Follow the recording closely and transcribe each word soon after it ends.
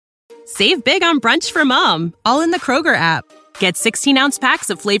Save big on brunch for mom, all in the Kroger app. Get 16-ounce packs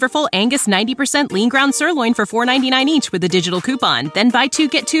of flavorful Angus 90% lean ground sirloin for $4.99 each with a digital coupon. Then buy 2,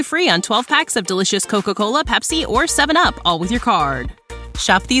 get 2 free on 12 packs of delicious Coca-Cola, Pepsi, or 7-Up, all with your card.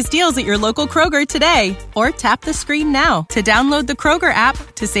 Shop these deals at your local Kroger today, or tap the screen now to download the Kroger app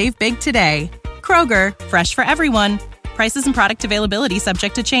to save big today. Kroger, fresh for everyone. Prices and product availability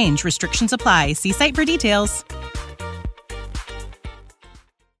subject to change. Restrictions apply. See site for details.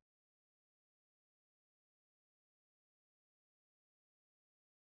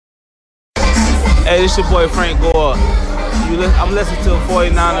 Hey, this your boy Frank Gore. I'm listening to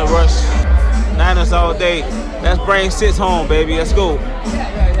 49er Rush. Niners all day. Let's bring 6 home, baby. Let's go.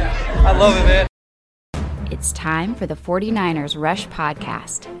 Yeah. I love it, man. It's time for the 49ers Rush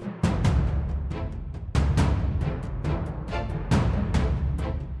podcast.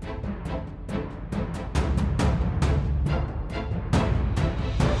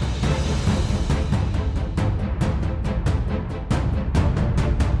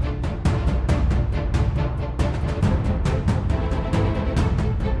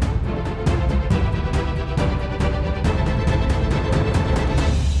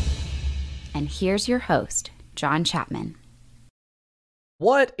 Here's your host, John Chapman.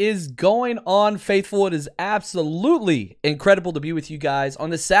 What is going on, faithful? It is absolutely incredible to be with you guys on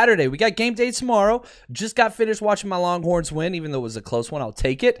this Saturday. We got game day tomorrow. Just got finished watching my Longhorns win, even though it was a close one. I'll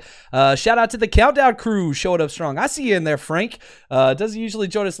take it. Shout out to the Countdown crew showing up strong. I see you in there, Frank. Doesn't usually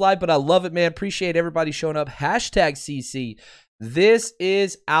join us live, but I love it, man. Appreciate everybody showing up. Hashtag CC. This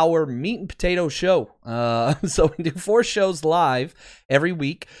is our meat and potato show. So we do 4 shows live every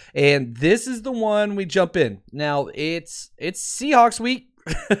week, and this is the one we jump in. Now, it's Seahawks week.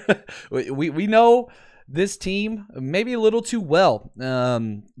 we know this team maybe a little too well.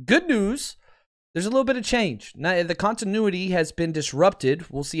 Good news, there's a little bit of change. Now, the continuity has been disrupted.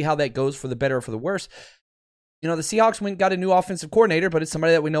 We'll see how that goes for the better or for the worse. You know, the Seahawks got a new offensive coordinator, but it's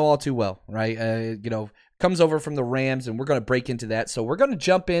somebody that we know all too well, right? Comes over from the Rams, and we're going to break into that. So we're going to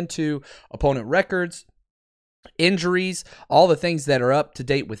jump into opponent records, injuries, all the things that are up to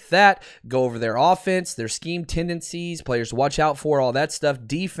date with that, go over their offense, their scheme tendencies, players to watch out for, all that stuff,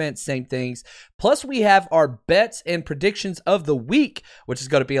 defense, same things. Plus, we have our bets and predictions of the week, which is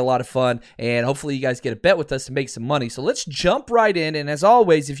going to be a lot of fun, and hopefully you guys get a bet with us to make some money. So let's jump right in, and as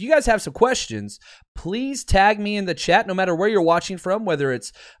always, if you guys have some questions, please tag me in the chat, no matter where you're watching from, whether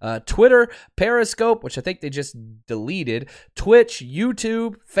it's Twitter, Periscope, which I think they just deleted, Twitch,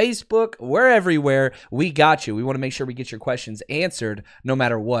 YouTube, Facebook, we're everywhere. We got you. We want to make sure we get your questions answered no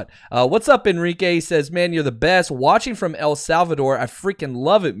matter what. What's up, Enrique? He says, man, you're the best. Watching from El Salvador. I freaking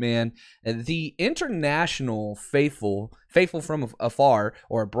love it, man. And the international faithful from afar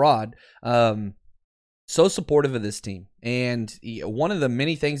or abroad, so supportive of this team. And one of the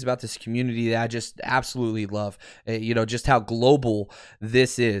many things about this community that I just absolutely love, just how global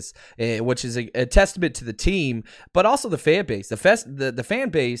this is, which is a testament to the team, but also the fan base. The fan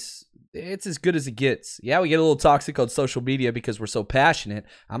base, it's as good as it gets. Yeah, we get a little toxic on social media because we're so passionate.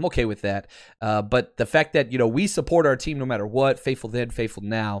 I'm okay with that. But the fact that, we support our team no matter what, faithful then, faithful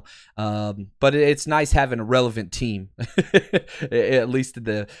now. But it's nice having a relevant team, at least in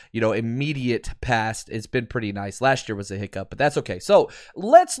the, immediate past. It's been pretty nice. Last year was a hiccup, but that's okay. So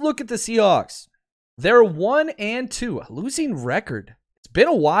let's look at the Seahawks. They're 1-2, a losing record. It's been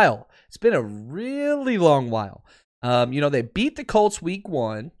a while. It's been a really long while. They beat the Colts week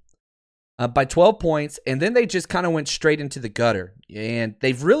 1. By 12 points, and then they just kind of went straight into the gutter. And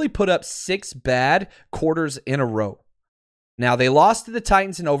they've really put up 6 bad quarters in a row. Now, they lost to the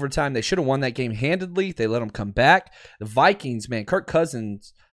Titans in overtime. They should have won that game handedly. They let them come back. The Vikings, man, Kirk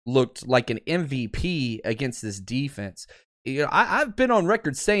Cousins looked like an MVP against this defense. I've been on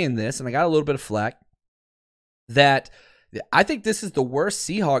record saying this, and I got a little bit of flack, that I think this is the worst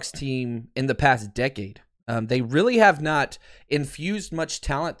Seahawks team in the past decade. They really have not infused much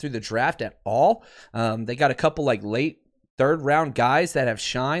talent through the draft at all. They got a couple late third-round guys that have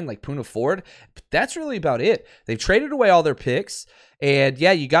shined, like Poona Ford. But that's really about it. They've traded away all their picks. And,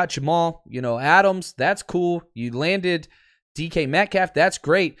 yeah, you got Jamal, Adams. That's cool. You landed DK Metcalf, that's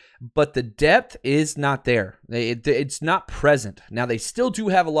great, but the depth is not there. It's not present. Now, they still do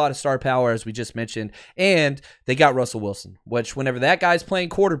have a lot of star power, as we just mentioned, and they got Russell Wilson, which whenever that guy's playing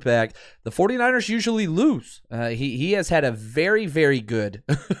quarterback, the 49ers usually lose. He has had a very, very good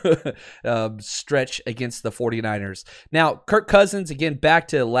stretch against the 49ers. Now, Kirk Cousins, again, back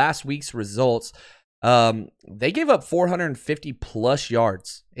to last week's results, They gave up 450 plus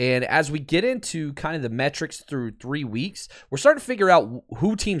yards. And as we get into kind of the metrics through 3 weeks, we're starting to figure out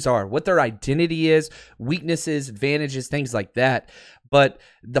who teams are, what their identity is, weaknesses, advantages, things like that. But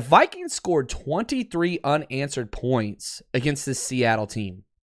the Vikings scored 23 unanswered points against this Seattle team.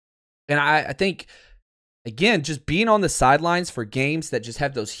 And I think, again, just being on the sidelines for games that just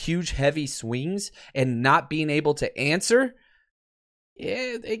have those huge, heavy swings and not being able to answer,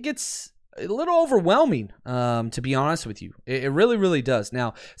 it gets a little overwhelming, to be honest with you. It really, really does.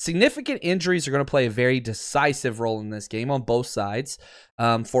 Now, significant injuries are going to play a very decisive role in this game on both sides.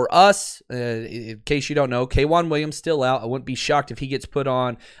 For us, in case you don't know, K'Waun Williams still out. I wouldn't be shocked if he gets put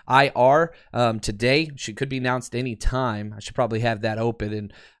on IR today. She could be announced any time. I should probably have that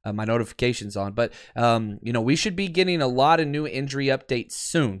open and my notifications on. But, we should be getting a lot of new injury updates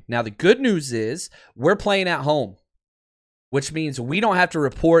soon. Now, the good news is we're playing at home, which means we don't have to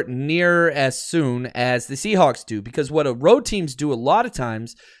report near as soon as the Seahawks do, because what road teams do a lot of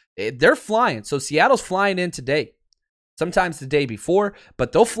times, they're flying. So Seattle's flying in today, sometimes the day before,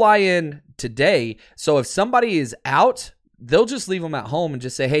 but they'll fly in today. So if somebody is out, they'll just leave them at home and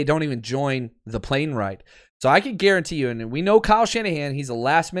just say, hey, don't even join the plane ride. So I can guarantee you, and we know Kyle Shanahan, he's a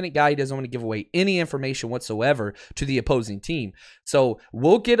last-minute guy. He doesn't want to give away any information whatsoever to the opposing team. So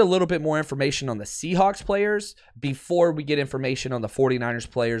we'll get a little bit more information on the Seahawks players before we get information on the 49ers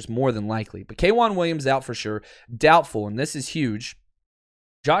players, more than likely. But K'Waun Williams out for sure, doubtful, and this is huge.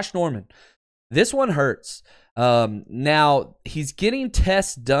 Josh Norman, this one hurts. Now, he's getting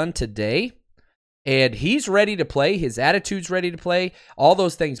tests done today, and he's ready to play. His attitude's ready to play, all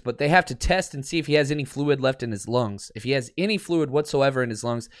those things. But they have to test and see if he has any fluid left in his lungs. If he has any fluid whatsoever in his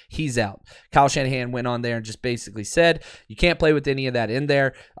lungs, he's out. Kyle Shanahan went on there and just basically said, you can't play with any of that in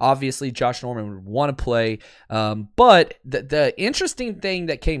there. Obviously, Josh Norman would want to play. But the interesting thing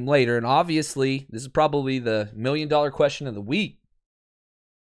that came later, and obviously this is probably the $1,000,000 question of the week,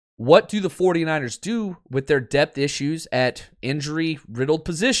 what do the 49ers do with their depth issues at injury-riddled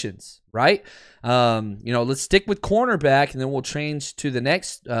positions, right? Let's stick with cornerback, and then we'll change to the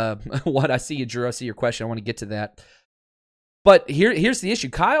next one. I see you, Drew. I see your question. I want to get to that. But here's the issue.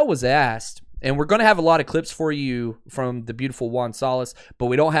 Kyle was asked, and we're going to have a lot of clips for you from the beautiful Juan Salas, but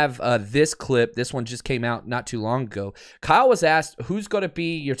we don't have this clip. This one just came out not too long ago. Kyle was asked, who's going to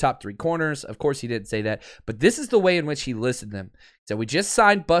be your top 3 corners? Of course, he didn't say that, but this is the way in which he listed them. So we just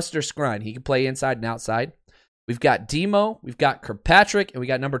signed Buster Skrine. He can play inside and outside. We've got Demo, we've got Kirkpatrick, and we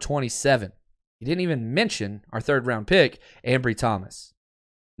got number 27. He didn't even mention our 3rd-round pick, Ambry Thomas.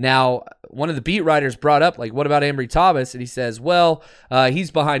 Now, one of the beat writers brought up, what about Ambry Thomas? And he says,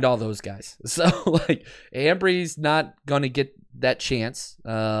 he's behind all those guys. So, Ambry's not going to get that chance.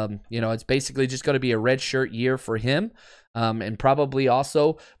 It's basically just going to be a redshirt year for him. And probably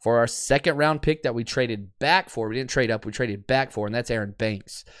also for our 2nd-round pick that we traded back for. We didn't trade up, we traded back for, and that's Aaron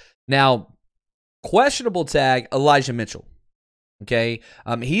Banks. Now, questionable tag, Elijah Mitchell. Okay,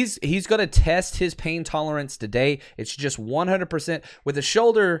 he's going to test his pain tolerance today. It's just 100%. With the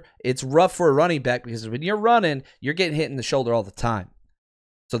shoulder, it's rough for a running back because when you're running, you're getting hit in the shoulder all the time.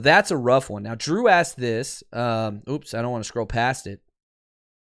 So that's a rough one. Now, Drew asked this. I don't want to scroll past it.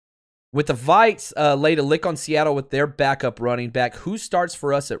 With the Vikes laid a lick on Seattle with their backup running back, who starts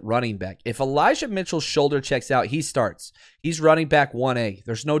for us at running back? If Elijah Mitchell's shoulder checks out, he starts. He's running back 1A.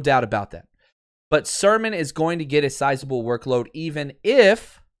 There's no doubt about that. But Sermon is going to get a sizable workload even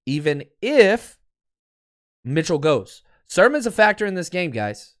if Mitchell goes. Sermon's a factor in this game,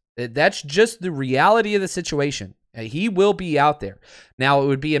 guys. That's just the reality of the situation. He will be out there. Now, it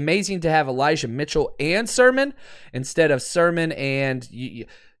would be amazing to have Elijah Mitchell and Sermon instead of Sermon and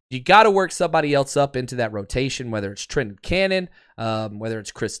you got to work somebody else up into that rotation, whether it's Trenton Cannon, whether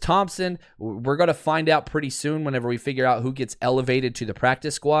it's Chris Thompson. We're going to find out pretty soon whenever we figure out who gets elevated to the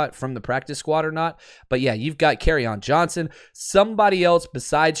practice squad, from the practice squad or not. But yeah, you've got Kerryon Johnson. Somebody else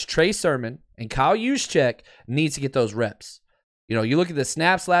besides Trey Sermon and Kyle Juszczyk needs to get those reps. You look at the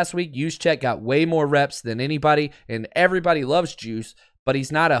snaps last week, Juszczyk got way more reps than anybody, and everybody loves Juice, but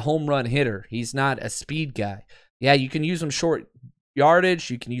he's not a home run hitter. He's not a speed guy. Yeah, you can use him short yardage,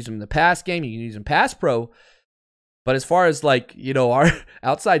 you can use them in the pass game, you can use them pass pro, but as far as our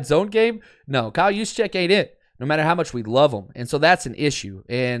outside zone game, no, Kyle Juszczyk ain't it, no matter how much we love him. And so that's an issue.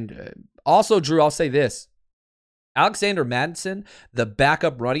 And also, Drew, I'll say this, Alexander Mattison, the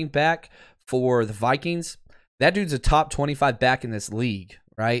backup running back for the Vikings, that dude's a top 25 back in this league,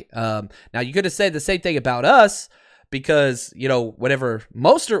 right? Now you could have said the same thing about us, because, whenever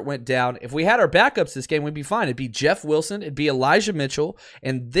Mostert went down, if we had our backups this game, we'd be fine. It'd be Jeff Wilson, it'd be Elijah Mitchell,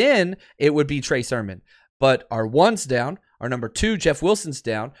 and then it would be Trey Sermon. But our one's down, Our number 2, Jeff Wilson's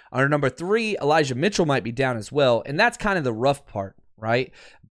down. Our number 3, Elijah Mitchell might be down as well. And that's kind of the rough part, right?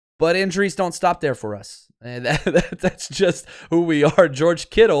 But injuries don't stop there for us. And that's just who we are. George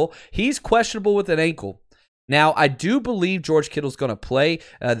Kittle, he's questionable with an ankle. Now, I do believe George Kittle's going to play.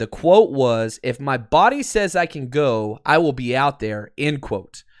 The quote was, "If my body says I can go, I will be out there," end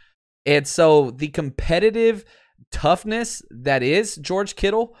quote. And so the competitive toughness that is George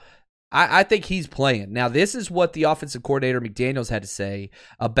Kittle, I think he's playing. Now, this is what the offensive coordinator McDaniels had to say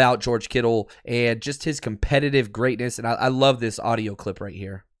about George Kittle and just his competitive greatness. And I love this audio clip right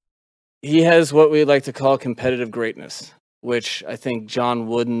here. He has what we like to call competitive greatness, which I think John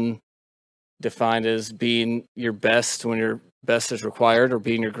Wooden defined as being your best when your best is required, or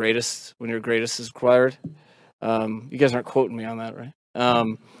being your greatest when your greatest is required. You guys aren't quoting me on that, right?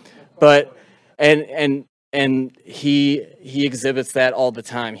 But he exhibits that all the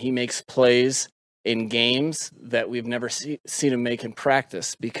time. He makes plays in games that we've never seen him make in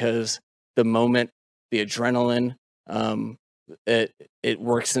practice, because the moment, the adrenaline, it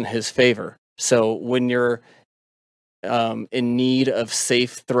works in his favor. So when you're in need of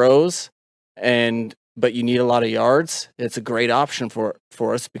safe throws, but you need a lot of yards, it's a great option for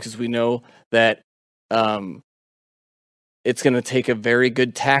us, because we know that it's going to take a very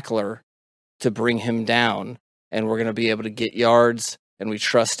good tackler to bring him down, and we're going to be able to get yards, and we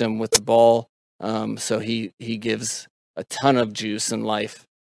trust him with the ball. So he gives a ton of juice and life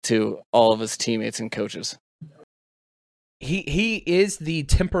to all of his teammates and coaches. He is the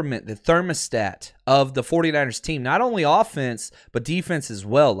temperament, the thermostat of the 49ers team, not only offense, but defense as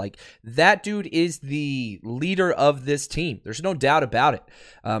well. Like, that dude is the leader of this team. There's no doubt about it.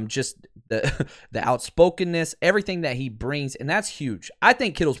 Just the outspokenness, everything that he brings, and that's huge. I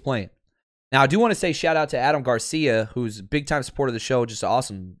think Kittle's playing. Now, I do want to say shout out to Adam Garcia, who's a big-time supporter of the show, just an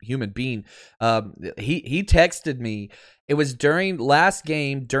awesome human being. He texted me. It was during last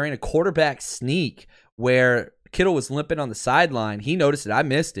game, during a quarterback sneak, where Kittle was limping on the sideline. He noticed it. I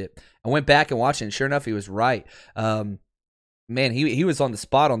missed it. I went back and watched it, and sure enough, he was right. Man, he was on the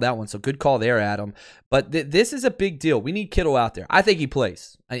spot on that one, so good call there, Adam. But this is a big deal. We need Kittle out there. I think he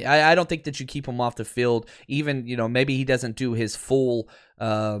plays. I don't think that you keep him off the field. Even, maybe he doesn't do his full,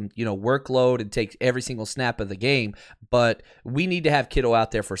 workload and take every single snap of the game. But we need to have Kittle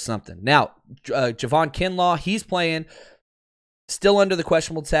out there for something. Now, Javon Kinlaw, he's playing. Still under the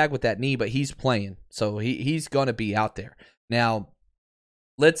questionable tag with that knee, but he's playing. So he's going to be out there. Now,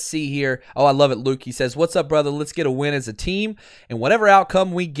 let's see here. Oh, I love it, Luke. He says, "What's up, brother? Let's get a win as a team. And whatever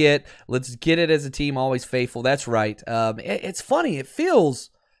outcome we get, let's get it as a team. Always faithful." That's right. It's funny. It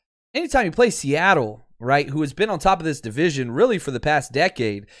feels, anytime you play Seattle, right, who has been on top of this division really for the past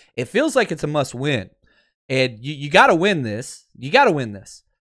decade, it feels like it's a must-win. And you got to win this. You got to win this.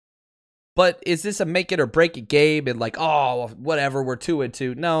 But is this a make it or break it game, and like, oh, whatever, we're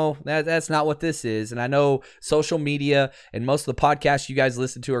 2-2? No, that's not what this is. And I know social media and most of the podcasts you guys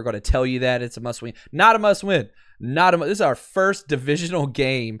listen to are going to tell you that it's a must win. Not a must win. This is our first divisional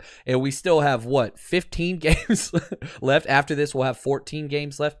game, and we still have 15 games left. After this, we'll have 14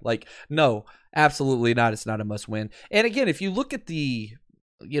 games left. Like, no, absolutely not. It's not a must win. And again, if you look at the,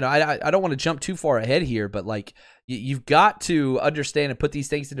 I don't want to jump too far ahead here, but like, you've got to understand and put these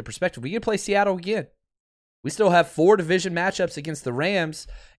things into perspective. We can play Seattle again. We still have 4 division matchups against the Rams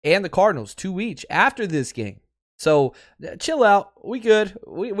and the Cardinals, 2 each after this game. So chill out. We good.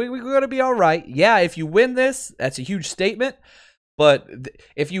 We're going to be all right. Yeah, if you win this, that's a huge statement. But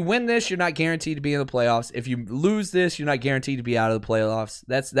if you win this, you're not guaranteed to be in the playoffs. If you lose this, you're not guaranteed to be out of the playoffs.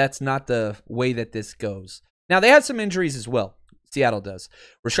 That's not the way that this goes. Now, they have some injuries as well. Seattle does.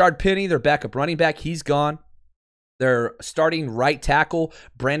 Rashard Penny, their backup running back, he's gone. Their starting right tackle,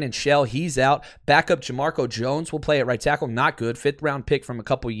 Brandon Shell, he's out. Backup Jamarco Jones will play at right tackle. Not good. 5th-round pick from a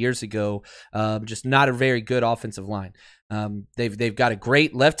couple years ago. Just not a very good offensive line. They've got a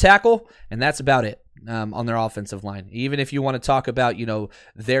great left tackle, and that's about it on their offensive line. Even if you want to talk about,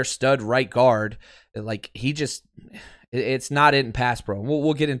 their stud right guard, like it's not in pass pro.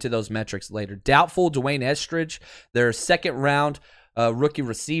 We'll get into those metrics later. Doubtful Dwayne Estridge, their 2nd-round rookie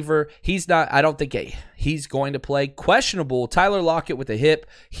receiver. He's not, I don't think he's going to play. Questionable, Tyler Lockett with a hip.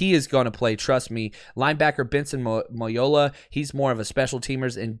 He is going to play, trust me. Linebacker Benson Moyola, he's more of a special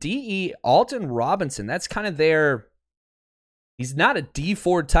teamers. And DE Alton Robinson, that's kind of he's not a D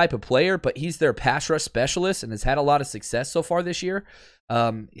Ford type of player, but he's their pass rush specialist and has had a lot of success so far this year.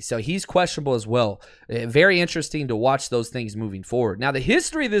 So he's questionable as well. Very interesting to watch those things moving forward. Now, the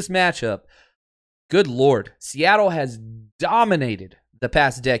history of this matchup, good Lord, Seattle has dominated the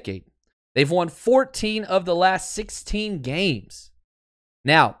past decade. They've won 14 of the last 16 games.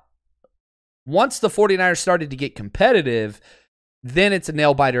 Now, Once the 49ers started to get competitive, then it's a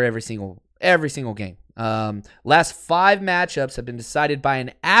nail biter every single game. Last 5 matchups have been decided by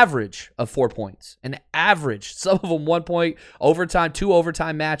an average of 4 points. An average. Some of them 1 point, overtime, 2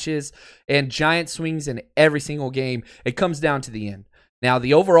 overtime matches, and giant swings in every single game. It comes down to the end. Now,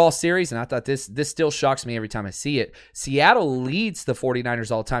 the overall series, and I thought this still shocks me every time I see it, Seattle leads the 49ers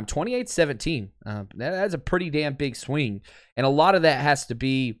all time, 28-17. That's a pretty damn big swing. And a lot of that has to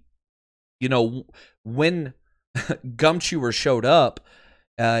be, when Gumchewer showed up,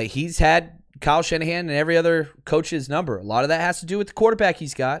 he's had Kyle Shanahan and every other coach's number. A lot of that has to do with the quarterback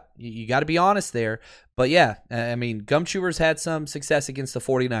he's got. You got to be honest there. But yeah, I mean, Gumchewer's had some success against the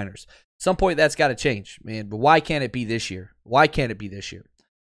 49ers. At some point, that's got to change, man. But why can't it be this year?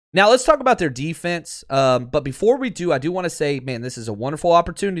 Now, let's talk about their defense. But before we do, I do want to say, man, this is a wonderful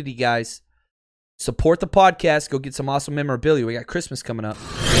opportunity, guys. Support the podcast. Go get some awesome memorabilia. We got Christmas coming up.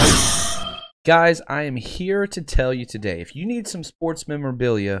 Guys, I am here to tell you today, if you need some sports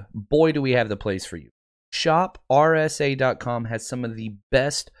memorabilia, boy, do we have the place for you. ShopRSA.com has some of the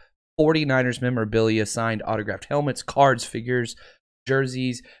best 49ers memorabilia, signed autographed helmets, cards, figures,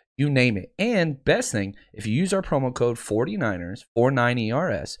 jerseys, you name it. And best thing, if you use our promo code 49ers,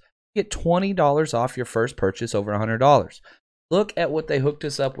 49ERS, you get $20 off your first purchase over $100. Look at what they hooked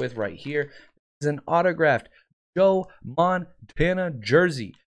us up with right here. This is an autographed Joe Montana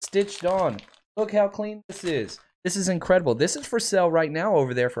jersey. Stitched on. Look how clean this is. This is incredible. This is for sale right now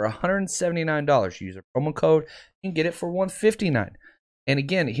over there for $179. Use a promo code. You can get it for $159. And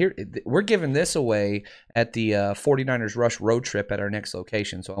again, here we're giving this away at the 49ers Rush road trip at our next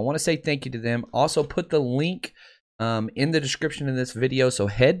location. So I want to say thank you to them. Also put the link in the description of this video. So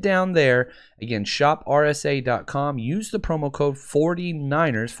head down there. Again, shoprsa.com. Use the promo code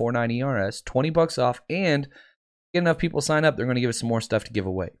 49ers, 49ERS, $20 off, and get enough people sign up, they're going to give us some more stuff to give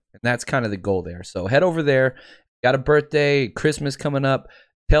away. And that's kind of the goal there. So head over there. Got a birthday, Christmas coming up.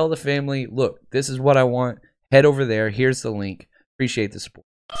 Tell the family, look, this is what I want. Head over there. Here's the link. Appreciate the support.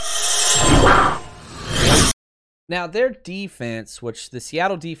 Now, their defense, which the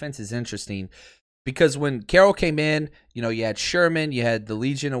Seattle defense is interesting, because when Carroll came in, you had Sherman, you had the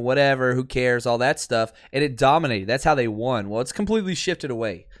Legion or whatever, who cares, all that stuff, and it dominated. That's how they won. Well, it's completely shifted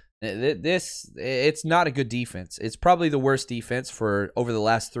away. It's not a good defense. It's probably the worst defense for over the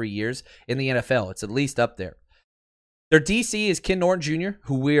last 3 years in the NFL. It's at least up there. Their DC is Ken Norton Jr.,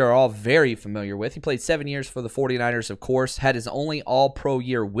 who we are all very familiar with. He played 7 years for the 49ers, of course, had his only all-pro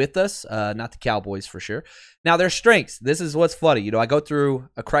year with us, not the Cowboys for sure. Now, their strengths, this is what's funny. I go through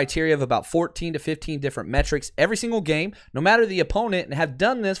a criteria of about 14 to 15 different metrics every single game, no matter the opponent, and have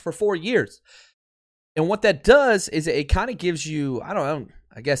done this for 4 years. And what that does is it kind of gives you, I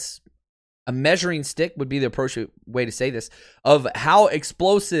guess a measuring stick would be the appropriate way to say this, of how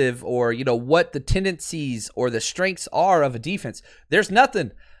explosive or, what the tendencies or the strengths are of a defense. There's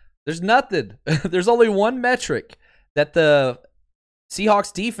nothing. There's only one metric that the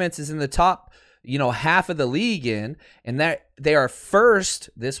Seahawks defense is in the top, half of the league in, and that they are first.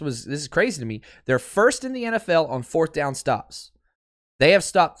 This is crazy to me. They're first in the NFL on fourth down stops. They have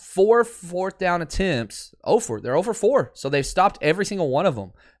stopped 4 fourth down attempts. They're 0 for 4. So they've stopped every single one of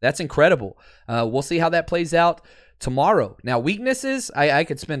them. That's incredible. We'll see how that plays out tomorrow. Now, weaknesses, I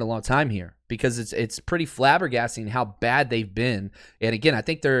could spend a long time here because it's pretty flabbergasting how bad they've been. And again, I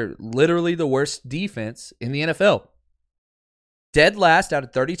think they're literally the worst defense in the NFL. Dead last out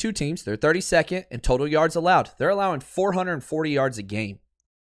of 32 teams. They're 32nd in total yards allowed. They're allowing 440 yards a game.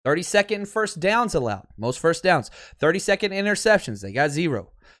 32nd in first downs allowed, most first downs. 32nd interceptions, they got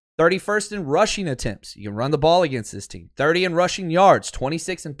 0. 31st in rushing attempts, you can run the ball against this team. 30 in rushing yards,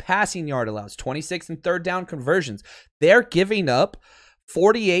 26 in passing yard allows, 26 in third down conversions. They're giving up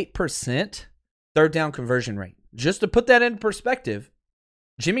 48% third down conversion rate. Just to put that in perspective,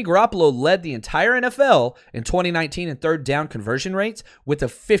 Jimmy Garoppolo led the entire NFL in 2019 in third down conversion rates with a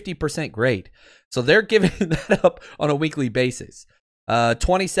 50% grade. So they're giving that up on a weekly basis.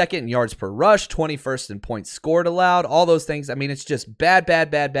 22nd in yards per rush, 21st in points scored allowed, all those things. I mean, it's just bad,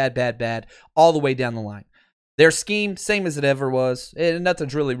 all the way down the line. Their scheme, same as it ever was.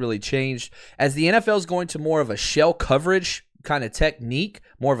 Nothing's really changed. As the NFL is going to more of a shell coverage kind of technique,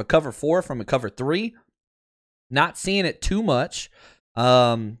 more of a cover 4 from a cover 3, not seeing it too much.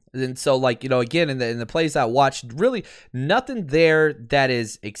 And so, again, in the plays I watched, really nothing there that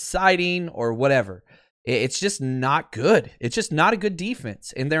is exciting or whatever. It's just not good. It's just not a good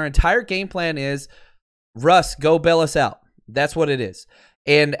defense. And their entire game plan is, Russ, go bail us out. That's what it is.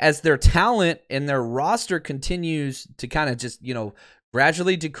 And as their talent and their roster continues to kind of just,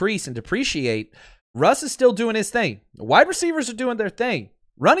 gradually decrease and depreciate, Russ is still doing his thing. The wide receivers are doing their thing.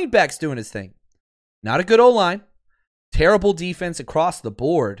 Running back's doing his thing. Not a good O-line. Terrible defense across the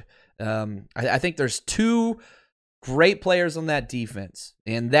board. I think there's 2 great players on that defense,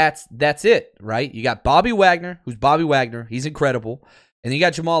 and that's it, right? You got Bobby Wagner, who's Bobby Wagner. He's incredible. And then you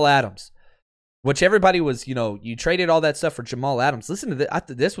got Jamal Adams, which everybody was, you traded all that stuff for Jamal Adams. Listen to this.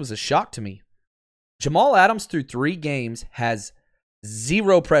 This was a shock to me. Jamal Adams through 3 games has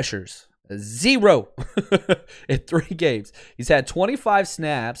 0 pressures. 0 in 3 games. He's had 25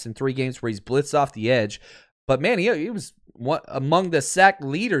 snaps in 3 games where he's blitzed off the edge. But, man, he was among the sack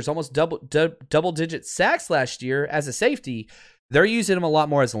leaders, almost double-digit sacks last year as a safety. They're using him a lot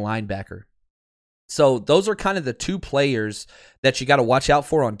more as a linebacker. So those are kind of the 2 players that you got to watch out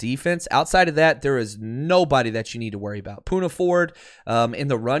for on defense. Outside of that, there is nobody that you need to worry about. Poona Ford in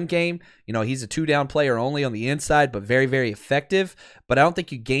the run game, he's a 2-down player only on the inside, but very, very effective. But I don't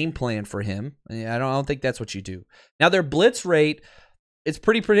think you game plan for him. I don't think that's what you do. Now, their blitz rate, it's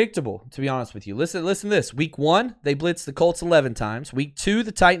pretty predictable, to be honest with you. Listen to this. Week 1, they blitzed the Colts 11 times. Week 2,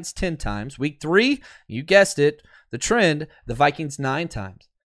 the Titans 10 times. Week 3, you guessed it, the trend, the Vikings 9 times.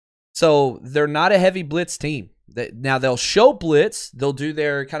 So they're not a heavy blitz team. Now they'll show blitz. They'll do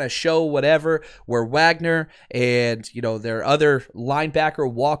their kind of show whatever where Wagner and, their other linebacker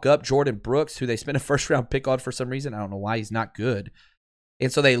walk up, Jordan Brooks, who they spent a first-round pick on for some reason. I don't know why. He's not good.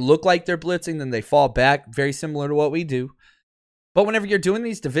 And so they look like they're blitzing, then they fall back, very similar to what we do. But whenever you're doing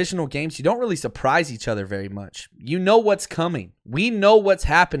these divisional games, you don't really surprise each other very much. You know what's coming. We know what's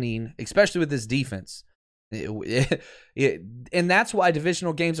happening, especially with this defense. And that's why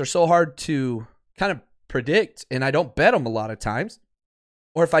divisional games are so hard to kind of predict, and I don't bet them a lot of times.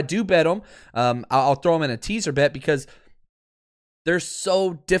 Or if I do bet them, I'll throw them in a teaser bet because they're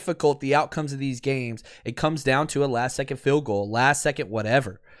so difficult, the outcomes of these games. It comes down to a last-second field goal, last-second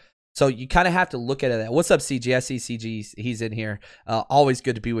whatever. So you kind of have to look at it. What's up, CG? I see CG. He's in here. Always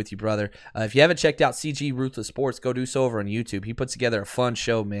good to be with you, brother. If you haven't checked out CG Ruthless Sports, go do so over on YouTube. He puts together a fun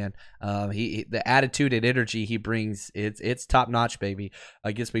show, man. The attitude and energy he brings, it's top notch, baby.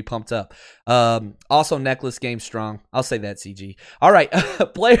 Gets me pumped up. Also, Necklace Game Strong. I'll say that, CG. All right,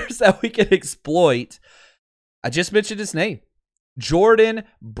 players that we can exploit. I just mentioned his name, Jordan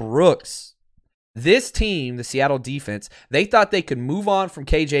Brooks. This team, the Seattle defense, they thought they could move on from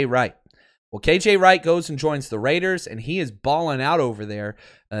KJ Wright. Well, KJ Wright goes and joins the Raiders, and he is balling out over there.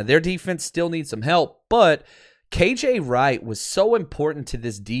 Their defense still needs some help, but KJ Wright was so important to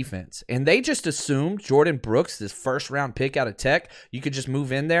this defense, and they just assumed Jordan Brooks, this first-round pick out of Tech, you could just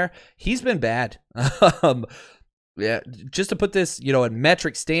move in there. He's been bad. Yeah, just to put this, in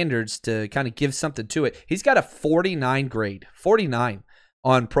metric standards to kind of give something to it, he's got a 49 grade, 49.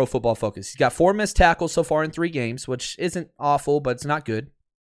 On Pro Football Focus. He's got 4 missed tackles so far in 3 games, which isn't awful, but it's not good.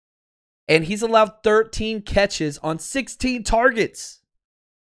 And he's allowed 13 catches on 16 targets.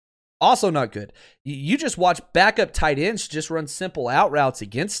 Also not good. You just watch backup tight ends just run simple out routes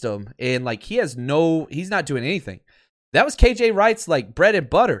against him, and he's not doing anything. That was KJ Wright's bread and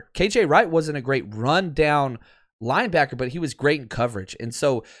butter. KJ Wright wasn't a great run down linebacker, but he was great in coverage. And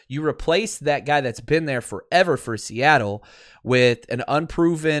so you replace that guy that's been there forever for Seattle with an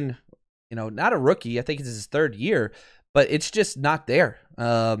unproven, not a rookie. I think it's his 3rd year, but it's just not there.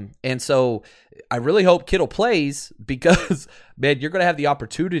 And so I really hope Kittle plays because, man, you're going to have the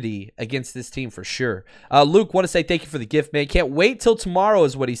opportunity against this team for sure. Luke, want to say thank you for the gift, man. Can't wait till tomorrow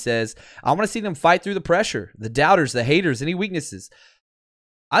is what he says. I want to see them fight through the pressure, the doubters, the haters, any weaknesses.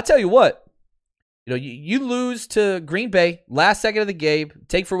 I tell you what, you lose to Green Bay last second of the game.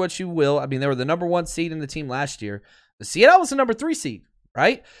 Take for what you will. I mean, they were the number 1 seed in the team last year. The Seattle was the number 3 seed,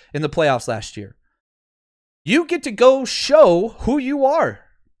 right, in the playoffs last year. You get to go show who you are.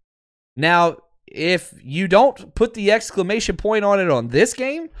 Now, if you don't put the exclamation point on it on this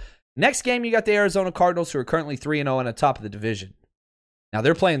game, next game you got the Arizona Cardinals, who are currently 3-0 on the top of the division. Now,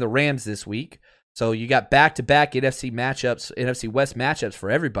 they're playing the Rams this week, so you got back-to-back NFC West matchups for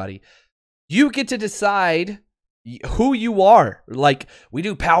everybody. You get to decide who you are. We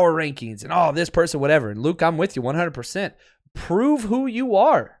do power rankings and, this person, whatever. And Luke, I'm with you 100%. Prove who you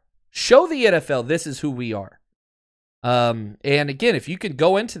are. Show the NFL this is who we are. And again, if you can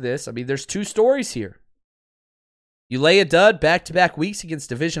go into this, there's 2 stories here. You lay a dud back-to-back weeks against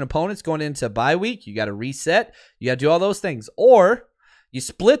division opponents going into a bye week. You got to reset. You got to do all those things. Or you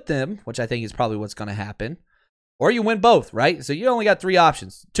split them, which I think is probably what's going to happen. Or you win both, right? So you only got 3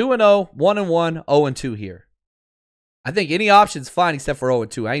 options. 2-0, 1-1, 0-2 here. I think any option's fine except for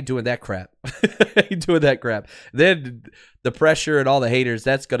 0-2. I ain't doing that crap. Then the pressure and all the haters,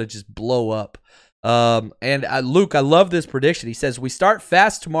 that's going to just blow up. Luke, I love this prediction. He says, we start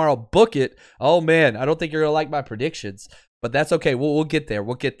fast tomorrow. Book it. Oh, man, I don't think you're going to like my predictions. But that's okay. We'll get there.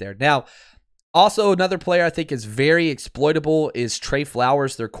 We'll get there. Now, also another player I think is very exploitable is Trey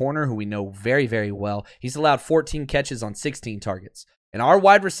Flowers, their corner, who we know very, very well. He's allowed 14 catches on 16 targets. And our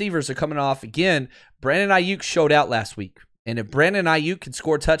wide receivers are coming off, again, Brandon Ayuk showed out last week. And if Brandon Ayuk can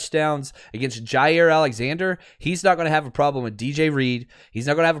score touchdowns against Jair Alexander, he's not going to have a problem with DJ Reed. He's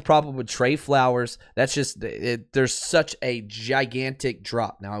not going to have a problem with Trey Flowers. That's just, there's such a gigantic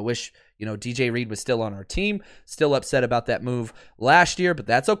drop. Now, I wish, DJ Reed was still on our team. Still upset about that move last year, but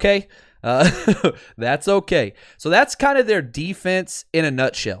that's okay. That's okay. So that's kind of their defense in a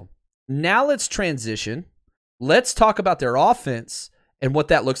nutshell. Now let's transition. Let's talk about their offense and what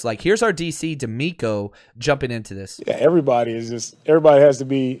that looks like. Here's our DC, D'Amico, jumping into this. Yeah, everybody has to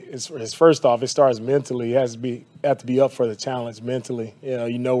be, it's first off, it starts mentally. It have to be up for the challenge mentally.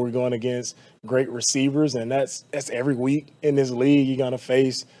 We're going against great receivers, and that's every week in this league you're going to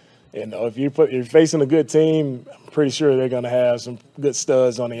face. If you're facing a good team, I'm pretty sure they're going to have some good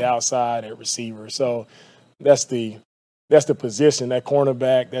studs on the outside at receiver. So that's the position, that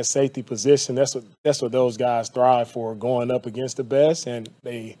cornerback, that safety position. That's what those guys thrive for, going up against the best, and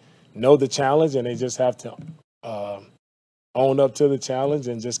they know the challenge, and they just have to own up to the challenge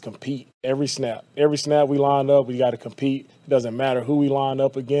and just compete every snap. Every snap we line up, we got to compete. It doesn't matter who we line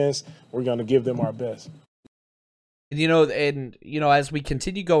up against. We're going to give them our best. As we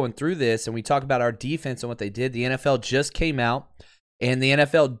continue going through this and we talk about our defense and what they did, the NFL just came out. And the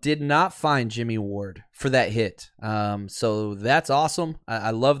NFL did not fine Jimmy Ward for that hit. So that's awesome.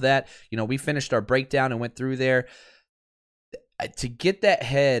 I love that. We finished our breakdown and went through there. To get that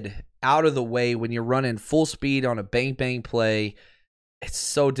head out of the way when you're running full speed on a bang-bang play, it's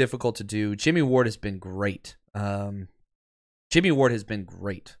so difficult to do. Jimmy Ward has been great. Jimmy Ward has been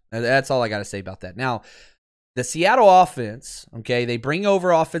great. That's all I got to say about that. Now, the Seattle offense, okay, they bring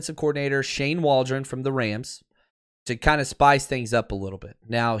over offensive coordinator Shane Waldron from the Rams to kind of spice things up a little bit.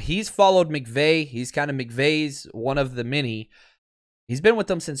 Now, he's followed McVay. He's kind of McVay's one of the many. He's been with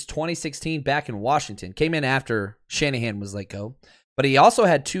them since 2016 back in Washington. Came in after Shanahan was let go. But he also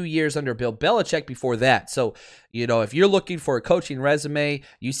had 2 years under Bill Belichick before that. So, if you're looking for a coaching resume,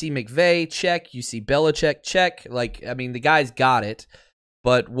 you see McVay, check. You see Belichick, check. The guy's got it.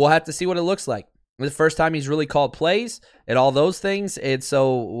 But we'll have to see what it looks like. The first time he's really called plays and all those things, and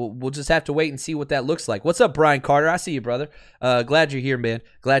so we'll just have to wait and see what that looks like. What's up, Brian Carter? I see you, brother. Glad you're here, man.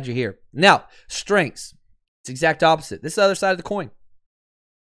 Glad you're here. Now, strengths. It's the exact opposite. This is the other side of the coin.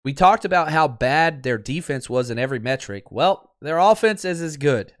 We talked about how bad their defense was in every metric. Well, their offense is as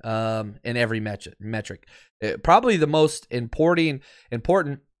good in every metric. Probably the most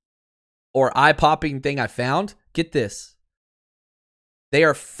important or eye-popping thing I found, get this. They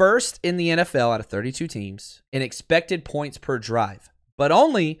are first in the NFL out of 32 teams in expected points per drive, but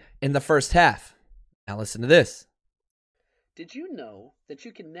only in the first half. Now listen to this. Did you know that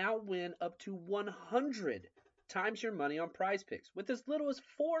you can now win up to 100 times your money on Prize Picks with as little as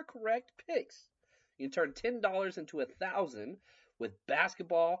 4 correct picks? You can turn $10 into $1,000 with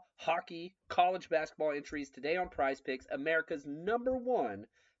basketball, hockey, college basketball entries today on Prize Picks, America's #1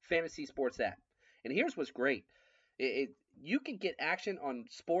 fantasy sports app. And here's what's great. You can get action on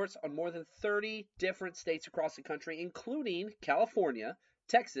sports on more than 30 different states across the country, including California,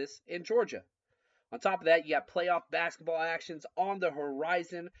 Texas, and Georgia. On top of that, you got playoff basketball actions on the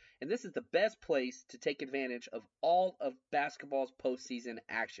horizon, and this is the best place to take advantage of all of basketball's postseason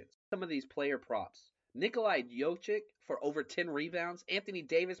actions. Some of these player props. Nikolai Jokic for over 10 rebounds, Anthony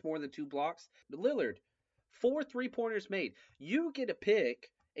Davis more than 2 blocks, Lillard, 4 3-pointers made. You get to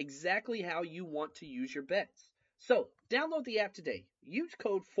pick exactly how you want to use your bets. So, download the app today. Use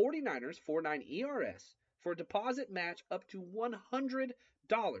code 49ers, 49ERS, for a deposit match up to $100.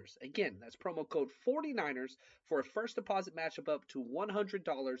 Again, that's promo code 49ers for a first deposit match up to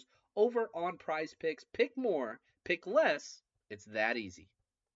 $100 over on Prize Picks. Pick more, pick less. It's that easy.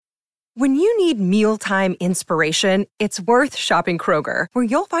 When you need mealtime inspiration, it's worth shopping Kroger, where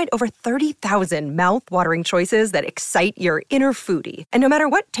you'll find over 30,000 mouth-watering choices that excite your inner foodie. And no matter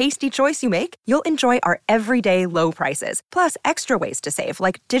what tasty choice you make, you'll enjoy our everyday low prices, plus extra ways to save,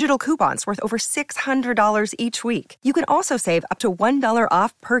 like digital coupons worth over $600 each week. You can also save up to $1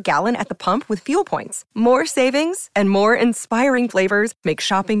 off per gallon at the pump with fuel points. More savings and more inspiring flavors make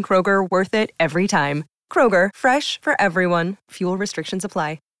shopping Kroger worth it every time. Kroger, fresh for everyone. Fuel restrictions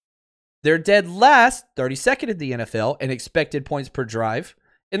apply. They're dead last, 32nd in the NFL, in expected points per drive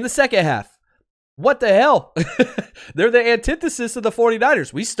in the second half. What the hell? They're the antithesis of the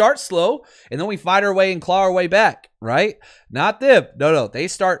 49ers. We start slow, and then we fight our way and claw our way back, right? Not them. No. They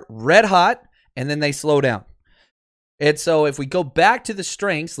start red hot, and then they slow down. And so if we go back to the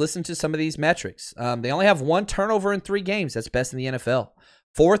strengths, listen to some of these metrics. They only have 1 turnover in 3 games. That's best in the NFL.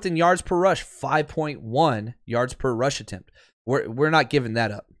 4th in yards per rush, 5.1 yards per rush attempt. We're not giving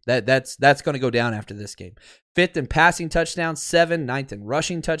that up. That's going to go down after this game. 5th in passing touchdowns, 7. 9th in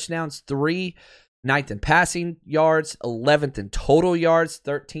rushing touchdowns, 3. 9th in passing yards, 11th in total yards,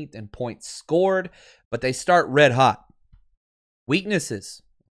 13th in points scored. But they start red hot. Weaknesses,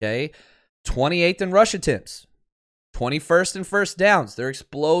 okay? 28th in rush attempts. 21st in first downs. They're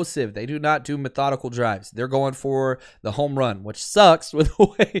explosive. They do not do methodical drives. They're going for the home run, which sucks with the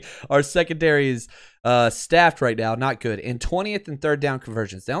way our secondary is staffed right now. Not good. And 20th in third down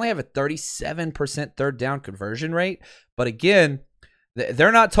conversions. They only have a 37% third down conversion rate. But again,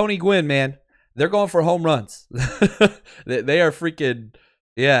 they're not Tony Gwynn, man. They're going for home runs. They are freaking,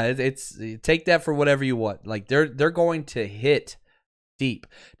 yeah, it's take that for whatever you want. Like they're going to hit deep.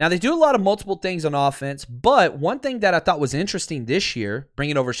 Now, they do a lot of multiple things on offense, but one thing that I thought was interesting this year,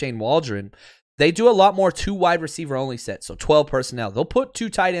 bringing over Shane Waldron, they do a lot more 2 wide receiver only sets, so 12 personnel. They'll put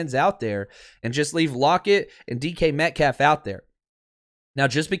 2 tight ends out there and just leave Lockett and DK Metcalf out there. Now,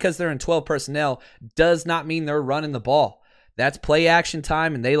 just because they're in 12 personnel does not mean they're running the ball. That's play action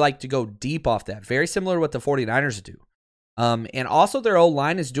time, and they like to go deep off that. Very similar to what the 49ers do. And also their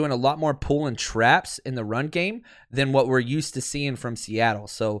O-line is doing a lot more pull and traps in the run game than what we're used to seeing from Seattle.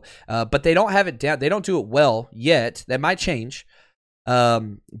 So, but they don't have it down. They don't do it well yet. That might change,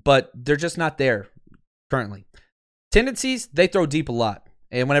 but they're just not there currently. Tendencies, they throw deep a lot.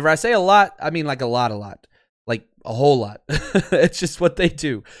 And whenever I say a lot, I mean like a lot. Like a whole lot. It's just what they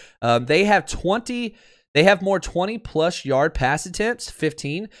do. They have more 20-plus yard pass attempts,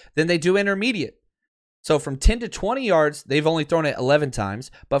 15, than they do intermediate. So from 10 to 20 yards, they've only thrown it 11 times,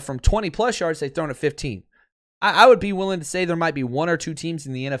 but from 20-plus yards, they've thrown it 15. I would be willing to say there might be 1 or 2 teams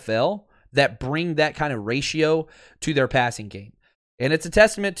in the NFL that bring that kind of ratio to their passing game. And it's a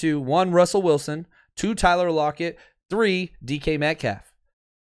testament to 1, Russell Wilson, 2, Tyler Lockett, 3, DK Metcalf.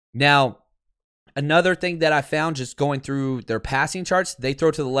 Now, another thing that I found just going through their passing charts, they throw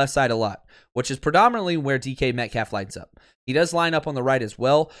to the left side a lot, which is predominantly where DK Metcalf lines up. He does line up on the right as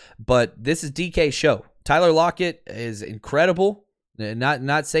well, but this is DK's show. Tyler Lockett is incredible.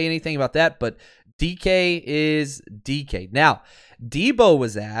 Not say anything about that, but DK is DK. Now, Debo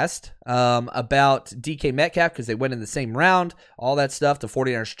was asked about DK Metcalf because they went in the same round, all that stuff. The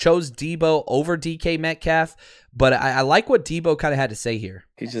 49ers chose Debo over DK Metcalf, but I like what Debo kind of had to say here.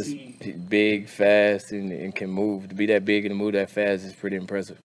 He's just big, fast, and can move. To be that big and to move that fast is pretty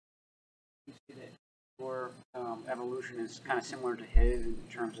impressive. Your evolution is kind of similar to his in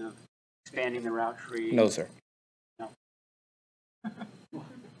terms of expanding the route tree. No, sir. No.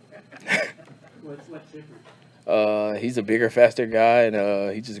 What's different? He's a bigger, faster guy,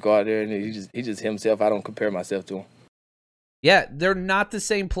 and he just go out there and he just himself. I don't compare myself to him. Yeah, they're not the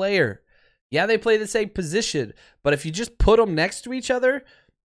same player. Yeah, they play the same position, but if you just put them next to each other,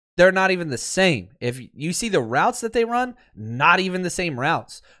 they're not even the same. If you see the routes that they run, not even the same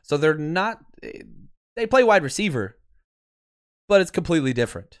routes. So they're not. They play wide receiver, but it's completely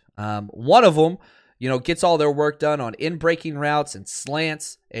different. One of them, gets all their work done on in-breaking routes and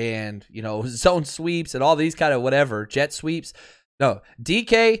slants and, zone sweeps and all these kind of whatever, jet sweeps. No,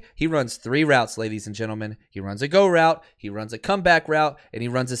 DK, he runs 3 routes, ladies and gentlemen. He runs a go route, he runs a comeback route, and he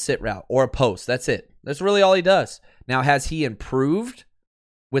runs a sit route or a post. That's it. That's really all he does. Now, has he improved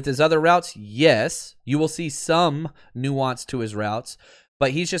with his other routes? Yes. You will see some nuance to his routes,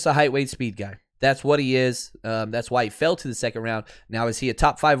 but he's just a height, weight, speed guy. That's what he is. That's why he fell to the second round. Now, is he a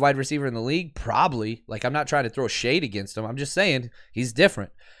top 5 wide receiver in the league? Probably. Like, I'm not trying to throw shade against him. I'm just saying he's different.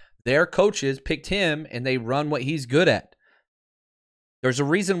 Their coaches picked him, and they run what he's good at. There's a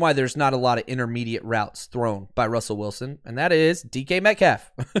reason why there's not a lot of intermediate routes thrown by Russell Wilson, and that is DK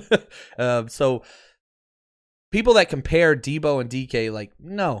Metcalf. So people that compare Debo and DK, like,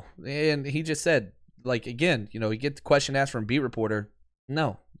 no. And he just said, like, again, you get the question asked from a beat reporter.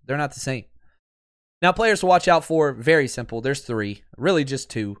 No, they're not the same. Now, players to watch out for, very simple. There's 3, really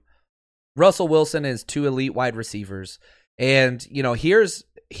just 2. Russell Wilson is 2 elite wide receivers. And, here's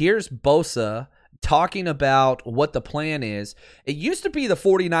Bosa talking about what the plan is. It used to be the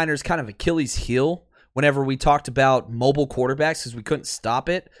 49ers kind of Achilles heel whenever we talked about mobile quarterbacks because we couldn't stop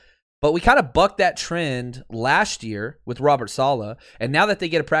it. But we kind of bucked that trend last year with Robert Saleh. And now that they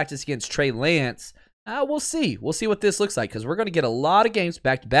get a practice against Trey Lance, we'll see. We'll see what this looks like because we're going to get a lot of games,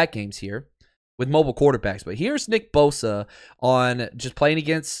 back-to-back games here with mobile quarterbacks. But here's Nick Bosa on just playing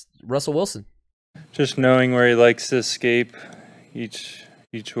against Russell Wilson. Just knowing where he likes to escape each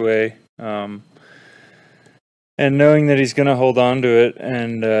way. And knowing that he's going to hold on to it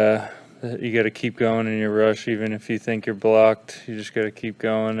and you got to keep going in your rush, even if you think you're blocked. You just got to keep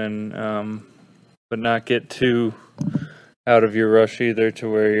going and but not get too out of your rush either,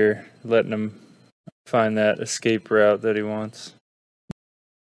 to where you're letting him find that escape route that he wants.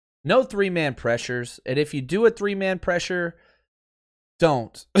 No 3-man pressures, and if you do a 3-man pressure,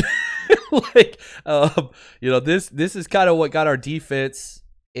 don't. This is kind of what got our defense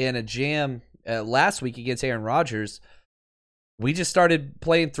in a jam last week against Aaron Rodgers. We just started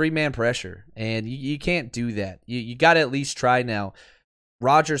playing 3-man pressure, and you can't do that. You got to at least try now.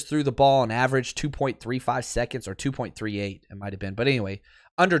 Rodgers threw the ball on average 2.35 seconds, or 2.38, it might have been. But anyway,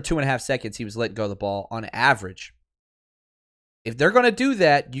 under 2.5 seconds, he was letting go of the ball on average. If they're going to do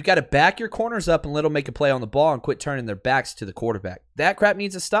that, you got to back your corners up and let them make a play on the ball and quit turning their backs to the quarterback. That crap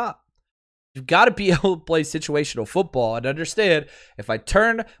needs to stop. You've got to be able to play situational football and understand, if I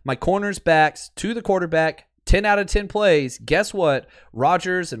turn my corners' backs to the quarterback 10 out of 10 plays, guess what?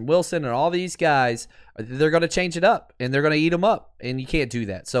 Rodgers and Wilson and all these guys, they're going to change it up, and they're going to eat them up, and you can't do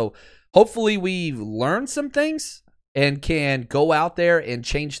that. So hopefully we've learned some things and can go out there and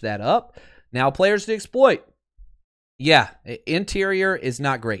change that up. Now, players to exploit. Yeah, interior is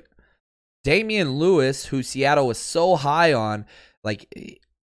not great. Damian Lewis, who Seattle was so high on,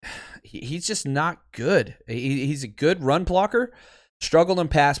 he's just not good. He's a good run blocker. Struggled in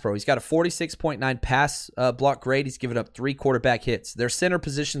pass pro. He's got a 46.9 pass block grade. He's given up 3 quarterback hits. Their center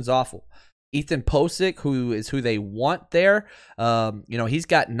position's awful. Ethan Posick, who they want there, he's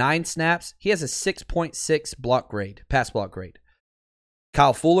got 9 snaps. He has a 6.6 block grade, pass block grade.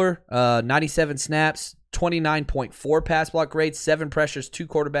 Kyle Fuller, 97 snaps, 29.4 pass block grade, 7 pressures, 2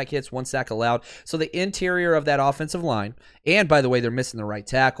 quarterback hits, 1 sack allowed. So the interior of that offensive line, and by the way, they're missing the right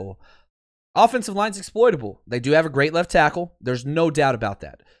tackle. Offensive line's exploitable. They do have a great left tackle. There's no doubt about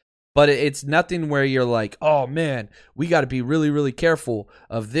that. But it's nothing where you're like, oh, man, we got to be really, really careful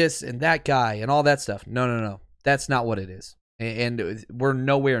of this and that guy and all that stuff. No. That's not what it is. And we're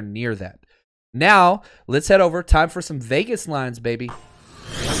nowhere near that. Now, let's head over. Time for some Vegas lines, baby.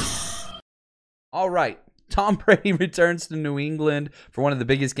 All right. Tom Brady returns to New England for one of the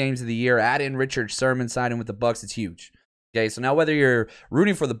biggest games of the year. Add in Richard Sherman signing with the Bucs. It's huge. Okay, so now whether you're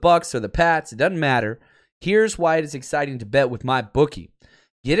rooting for the Bucs or the Pats, it doesn't matter. Here's why it is exciting to bet with MyBookie.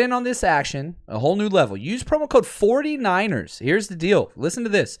 Get in on this action, a whole new level. Use promo code 49ers. Here's the deal. Listen to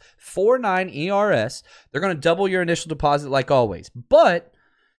this. 49ERS. They're going to double your initial deposit like always. But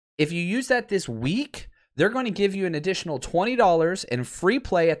if you use that this week, they're going to give you an additional $20 and free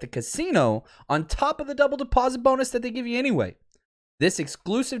play at the casino on top of the double deposit bonus that they give you anyway. This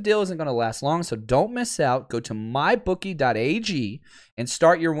exclusive deal isn't going to last long, so don't miss out. Go to mybookie.ag and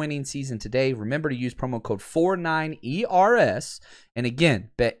start your winning season today. Remember to use promo code 49ERS. And again,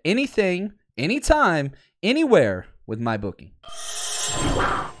 bet anything, anytime, anywhere with MyBookie.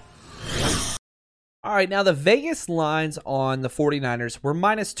 All right, now the Vegas lines on the 49ers were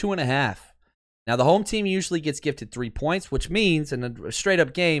 -2.5. Now, the home team usually gets gifted 3 points, which means in a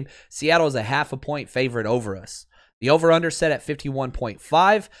straight-up game, Seattle is a 0.5 point favorite over us. The over-under set at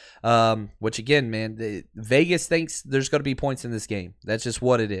 51.5, which again, man, Vegas thinks there's going to be points in this game. That's just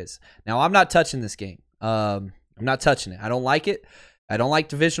what it is. Now, I'm not touching this game. I'm not touching it. I don't like it. I don't like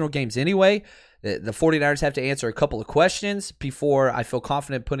divisional games anyway. The 49ers have to answer a couple of questions before I feel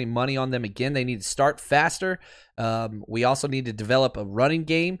confident putting money on them again. They need to start faster. We also need to develop a running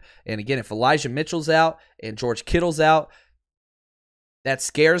game. And again, if Elijah Mitchell's out and George Kittle's out, that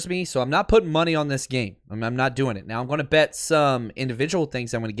scares me, so I'm not putting money on this game. I'm not doing it. Now, I'm going to bet some individual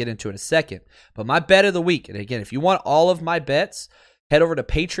things I'm going to get into in a second. But my bet of the week, and again, if you want all of my bets, head over to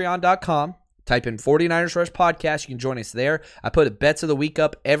patreon.com. Type in 49ers Rush Podcast. You can join us there. I put a bets of the week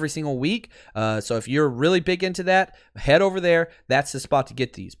up every single week. So if you're really big into that, head over there. That's the spot to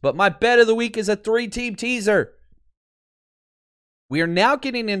get these. But my bet of the week is a 3-team teaser. We are now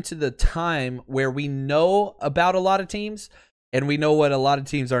getting into the time where we know about a lot of teams, and we know what a lot of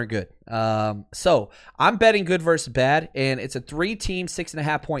teams aren't good. So I'm betting good versus bad, and it's a 3-team,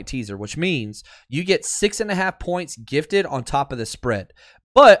 6.5 point teaser, which means you get 6.5 points gifted on top of the spread.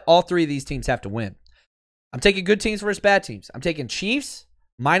 But all 3 of these teams have to win. I'm taking good teams versus bad teams. I'm taking Chiefs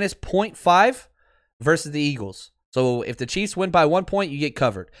 -0.5 versus the Eagles. So if the Chiefs win by 1 point, you get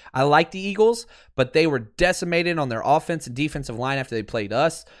covered. I like the Eagles, but they were decimated on their offense and defensive line after they played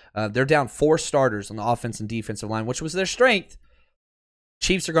us. They're down 4 starters on the offense and defensive line, which was their strength.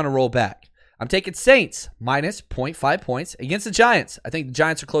 Chiefs are going to roll back. I'm taking Saints -0.5 points against the Giants. I think the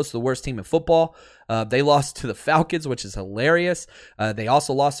Giants are close to the worst team in football. They lost to the Falcons, which is hilarious. They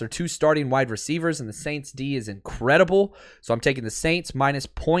also lost their 2 starting wide receivers, and the Saints D is incredible. So I'm taking the Saints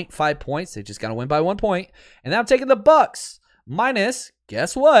 -0.5 points. They just got to win by 1 point. And then I'm taking the Bucs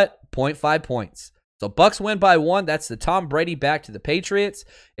guess what? 0.5 points. So Bucks win by 1. That's the Tom Brady back to the Patriots.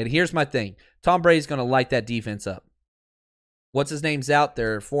 And here's my thing. Tom Brady's going to light that defense up. What's his name's out?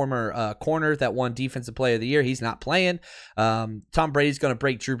 Their former corner that won Defensive Player of the Year. He's not playing. Tom Brady's going to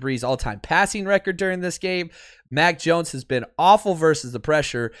break Drew Brees' all-time passing record during this game. Mac Jones has been awful versus the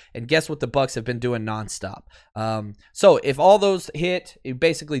pressure, and guess what the Bucks have been doing nonstop. So if all those hit, you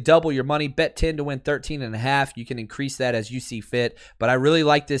basically double your money. Bet 10 to win 13.5. You can increase that as you see fit. But I really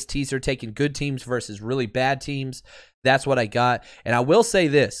like this teaser, taking good teams versus really bad teams. That's what I got. And I will say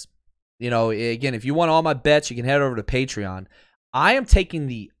this. You know, again, if you want all my bets, you can head over to Patreon. I am taking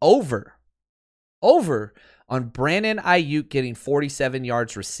the over on Brandon Ayuk getting 47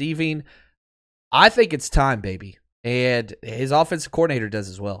 yards receiving. I think it's time, baby. And his offensive coordinator does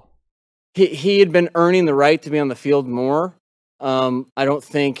as well. He had been earning the right to be on the field more. I don't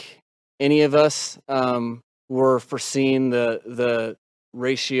think any of us were foreseeing the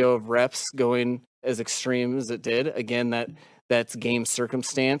ratio of reps going as extreme as it did. Again, that's game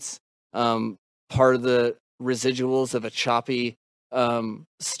circumstance. Part of the residuals of a choppy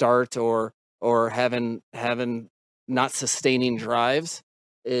start or having not sustaining drives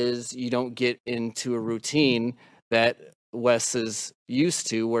is you don't get into a routine that Wes is used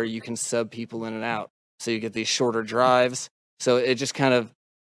to where you can sub people in and out. So you get these shorter drives. So it just kind of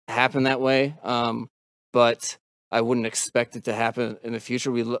happened that way. But I wouldn't expect it to happen in the future.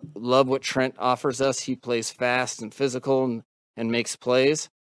 We love what Trent offers us. He plays fast and physical and makes plays.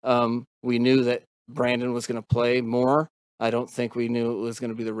 We knew that Brandon was going to play more. I don't think we knew it was going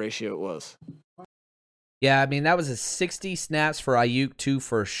to be the ratio it was. Yeah, I mean, that was a 60 snaps for Ayuk, 2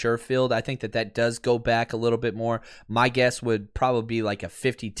 for Sherfield. I think that does go back a little bit more. My guess would probably be like a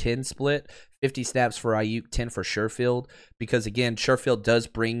 50-10 split. 50 snaps for Ayuk, 10 for Sherfield. Because, again, Sherfield does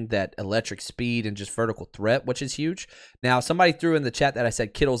bring that electric speed and just vertical threat, which is huge. Now, somebody threw in the chat that I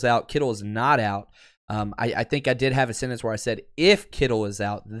said Kittle's out. Kittle is not out. I think I did have a sentence where I said if Kittle is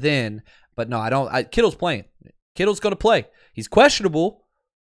out, then. But no, I don't. Kittle's playing. Kittle's going to play. He's questionable.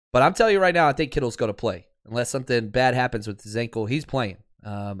 But I'm telling you right now, I think Kittle's going to play. Unless something bad happens with his ankle, he's playing.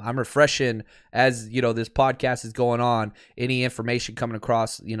 I'm refreshing as, this podcast is going on. Any information coming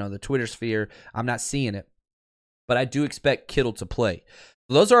across, the Twitter sphere, I'm not seeing it. But I do expect Kittle to play.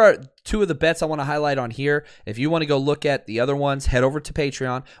 Those are 2 of the bets I want to highlight on here. If you want to go look at the other ones, head over to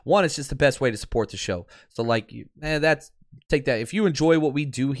Patreon. One, it's just the best way to support the show. So, take that. If you enjoy what we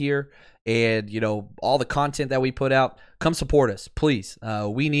do here and, all the content that we put out, come support us, please.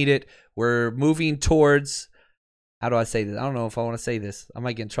 We need it. We're moving towards, how do I say this? I don't know if I want to say this. I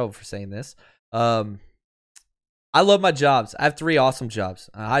might get in trouble for saying this. I love my jobs. I have 3 awesome jobs.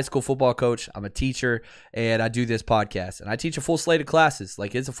 I'm a high school football coach. I'm a teacher, and I do this podcast. And I teach a full slate of classes.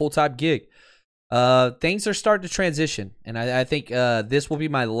 It's a full-time gig. Things are starting to transition, and I think this will be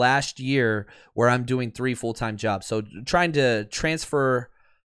my last year where I'm doing 3 full-time jobs. So trying to transfer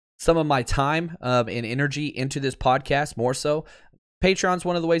some of my time and energy into this podcast more so. Patreon's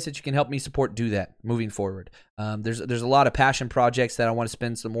one of the ways that you can help me do that moving forward. There's a lot of passion projects that I want to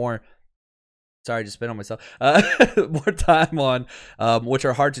spend some more. Sorry, just spit on myself. More time on, which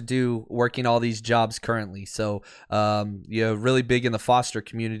are hard to do working all these jobs currently. So, really big in the foster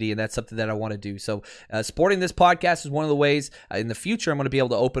community, and that's something that I want to do. So, supporting this podcast is one of the ways. In the future, I'm going to be able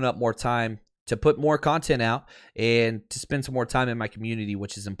to open up more time to put more content out and to spend some more time in my community,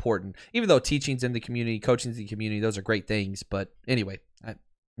 which is important. Even though teaching's in the community, coaching's in the community, those are great things. But anyway, I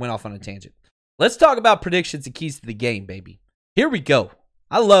went off on a tangent. Let's talk about predictions and keys to the game, baby. Here we go.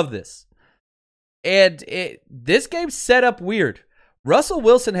 I love this. And this game's set up weird. Russell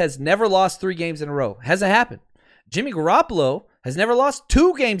Wilson has never lost 3 games in a row. Hasn't happened. Jimmy Garoppolo has never lost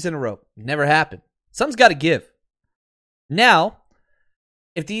 2 games in a row. Never happened. Something's got to give. Now,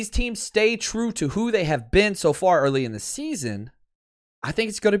 if these teams stay true to who they have been so far early in the season, I think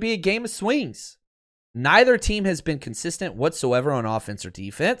it's going to be a game of swings. Neither team has been consistent whatsoever on offense or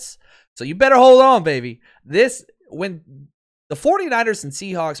defense. So you better hold on, baby. When the 49ers and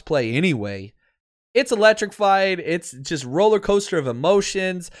Seahawks play anyway, it's electrified. It's just roller coaster of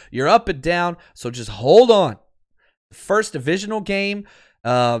emotions. You're up and down. So just hold on. First divisional game.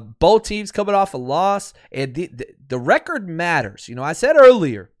 Both teams coming off a loss. And the record matters. I said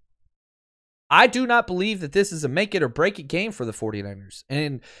earlier, I do not believe that this is a make it or break it game for the 49ers.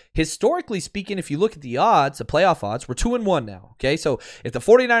 And historically speaking, if you look at the odds, the playoff odds, we're 2-1 now. Okay, so if the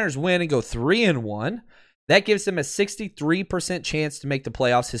 49ers win and go 3-1, that gives them a 63% chance to make the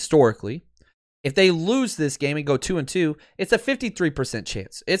playoffs historically. If they lose this game and go 2-2, it's a 53%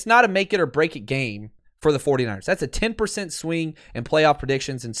 chance. It's not a make it or break it game for the 49ers. That's a 10% swing in playoff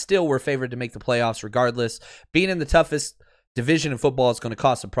predictions, and still we're favored to make the playoffs regardless. Being in the toughest division in football is going to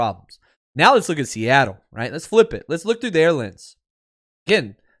cause some problems. Now let's look at Seattle, right? Let's flip it. Let's look through their lens.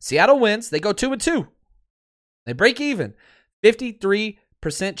 Again, Seattle wins. They go 2-2. They break even. 53%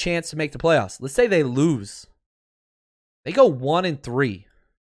 chance to make the playoffs. Let's say they lose. They go 1-3.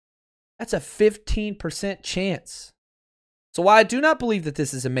 That's a 15% chance. So while I do not believe that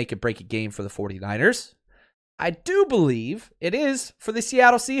this is a make-it-break-it game for the 49ers, I do believe it is for the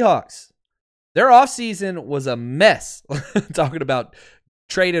Seattle Seahawks. Their offseason was a mess. Talking about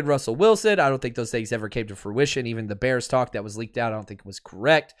traded Russell Wilson. I don't think those things ever came to fruition. Even the Bears talk that was leaked out, I don't think it was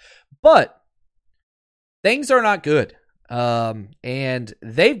correct. But things are not good. And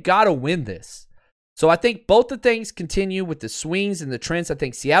they've got to win this. So I think both the things continue with the swings and the trends. I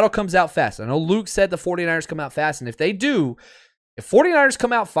think Seattle comes out fast. I know Luke said the 49ers come out fast. And if they do, if 49ers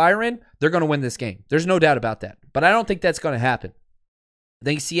come out firing, they're going to win this game. There's no doubt about that. But I don't think that's going to happen. I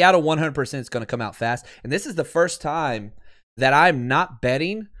think Seattle 100% is going to come out fast. And this is the first time that I'm not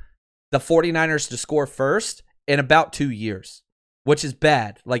betting the 49ers to score first in about 2 years, which is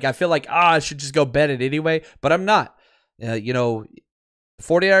bad. Like, I feel like, I should just go bet it anyway, but I'm not. The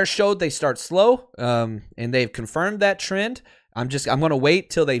 49ers showed they start slow, and they've confirmed that trend. I'm going to wait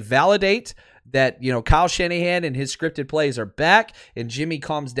till they validate that, Kyle Shanahan and his scripted plays are back, and Jimmy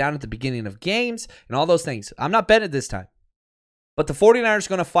calms down at the beginning of games, and all those things. I'm not betting it this time. But the 49ers are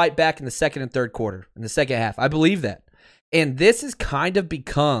going to fight back in the second and third quarter, in the second half. I believe that. And this has kind of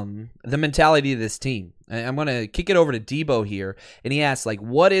become the mentality of this team. I'm going to kick it over to Debo here, and he asks,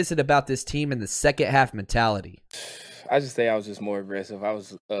 what is it about this team and the second half mentality? I just say I was just more aggressive. I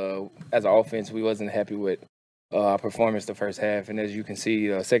was, as an offense, we wasn't happy with our performance the first half. And as you can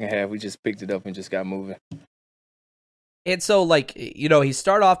see, second half, we just picked it up and just got moving. And so, he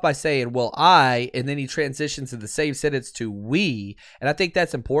started off by saying, well, I, and then he transitions to the same sentence to we. And I think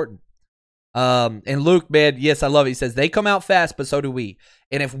that's important. And Luke, man, yes, I love it. He says, they come out fast, but so do we.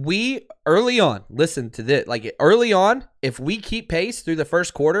 And if we, early on, listen to this, early on, if we keep pace through the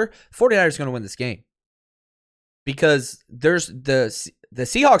first quarter, 49ers are going to win this game. Because there's the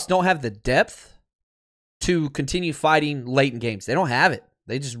Seahawks don't have the depth to continue fighting late in games. They don't have it.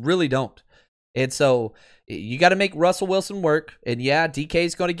 They just really don't. And so you got to make Russell Wilson work. And yeah, DK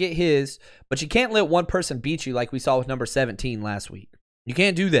is going to get his, but you can't let one person beat you like we saw with number 17 last week. You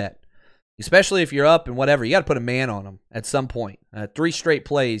can't do that, especially if you're up and whatever. You got to put a man on them at some point. 3 straight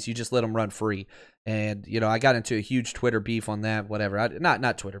plays, you just let them run free. And, I got into a huge Twitter beef on that, whatever.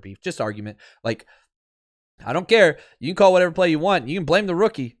 Not Twitter beef, just argument. I don't care. You can call whatever play you want. You can blame the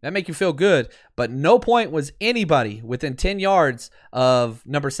rookie. That make you feel good. But no point was anybody within 10 yards of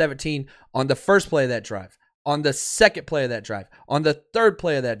number 17 on the first play of that drive, on the second play of that drive, on the third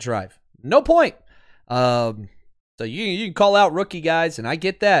play of that drive. No point. So you can call out rookie guys, and I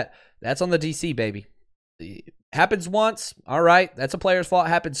get that. That's on the DC, baby. Happens once, all right. That's a player's fault.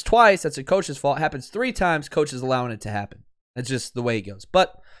 Happens twice, that's a coach's fault. Happens 3 times, coach is allowing it to happen. That's just the way it goes.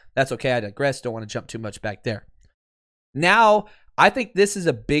 But that's okay. I digress. Don't want to jump too much back there. Now, I think this is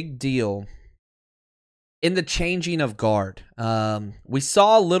a big deal in the changing of guard. We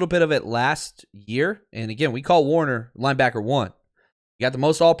saw a little bit of it last year. And again, we call Warner linebacker 1. He got the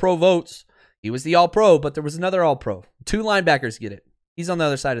most all-pro votes. He was the all-pro, but there was another all-pro. 2 linebackers get it. He's on the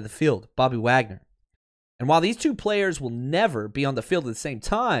other side of the field, Bobby Wagner. And while these 2 players will never be on the field at the same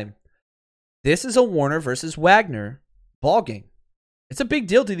time, this is a Warner versus Wagner ball game. It's a big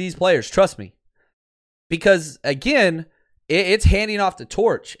deal to these players, trust me. Because, again, it's handing off the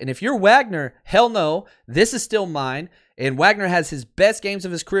torch. And if you're Wagner, hell no, this is still mine. And Wagner has his best games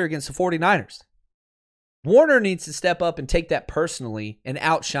of his career against the 49ers. Warner needs to step up and take that personally and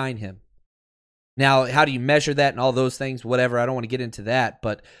outshine him. Now, how do you measure that and all those things? Whatever, I don't want to get into that.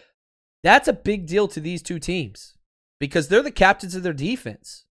 But that's a big deal to these 2 teams. Because they're the captains of their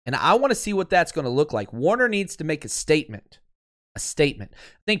defense. And I want to see what that's going to look like. Warner needs to make a statement. I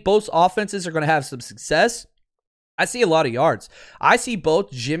think both offenses are going to have some success. I see a lot of yards. I see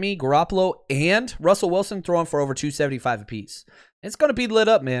both Jimmy Garoppolo and Russell Wilson throwing for over 275 apiece. It's going to be lit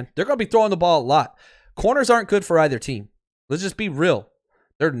up, man. They're going to be throwing the ball a lot. Corners aren't good for either team. Let's just be real.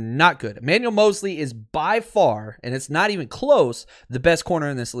 They're not good. Emmanuel Mosley is by far, and it's not even close, the best corner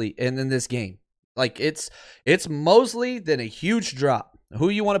in this league and in this game. It's Mosley, then a huge drop. Who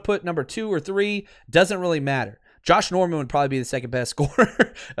you want to put number 2 or 3 doesn't really matter. Josh Norman would probably be the second best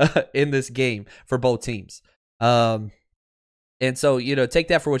scorer in this game for both teams. And so, take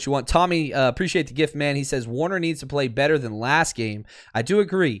that for what you want. Tommy, appreciate the gift, man. He says, Warner needs to play better than last game. I do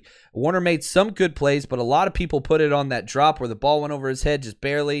agree. Warner made some good plays, but a lot of people put it on that drop where the ball went over his head just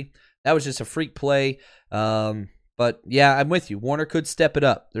barely. That was just a freak play. But, yeah, I'm with you. Warner could step it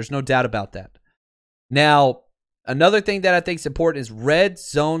up. There's no doubt about that. Now, Another thing that I think is important is red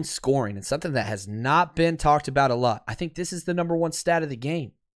zone scoring. It's something that has not been talked about a lot. I think this is the number one stat of the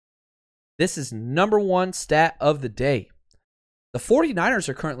game. This is number one stat of the day. The 49ers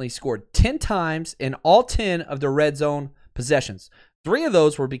are currently scored 10 times in all 10 of their red zone possessions. 3 of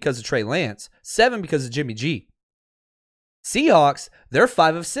those were because of Trey Lance, 7 because of Jimmy G. Seahawks, they're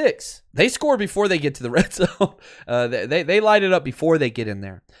 5 of 6. They score before they get to the red zone. They light it up before they get in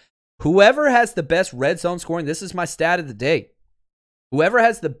there. Whoever has the best red zone scoring, this is my stat of the day. Whoever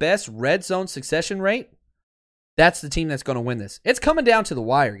has the best red zone succession rate, that's the team that's going to win this. It's coming down to the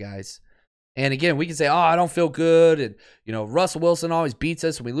wire, guys. And again, we can say, I don't feel good. And, Russell Wilson always beats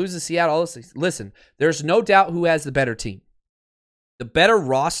us. And we lose to Seattle. All those things. Listen, there's no doubt who has the better team. The better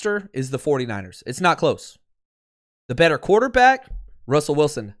roster is the 49ers. It's not close. The better quarterback, Russell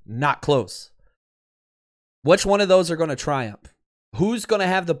Wilson, not close. Which one of those are going to triumph? Who's going to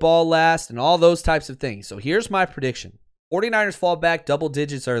have the ball last and all those types of things. So here's my prediction. 49ers fall back double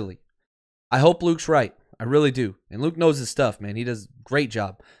digits early. I hope Luke's right. I really do. And Luke knows his stuff, man. He does a great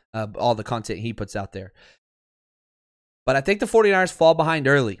job. All the content he puts out there. But I think the 49ers fall behind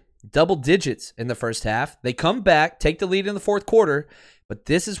early. Double digits in the first half. They come back, take the lead in the fourth quarter. But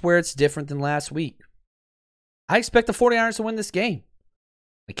this is where it's different than last week. I expect the 49ers to win this game.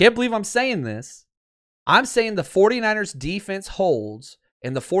 I can't believe I'm saying this. I'm saying the 49ers defense holds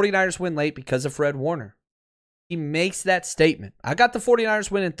and the 49ers win late because of Fred Warner. He makes that statement. I got the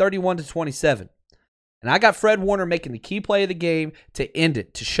 49ers winning 31-27. And I got Fred Warner making the key play of the game to end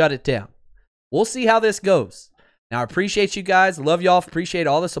it, to shut it down. We'll see how this goes. Now, I appreciate you guys. Love y'all. Appreciate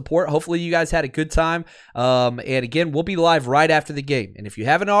all the support. Hopefully, you guys had a good time. And again, we'll be live right after the game. And if you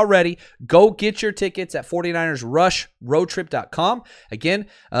haven't already, go get your tickets at 49ersrushroadtrip.com. Again,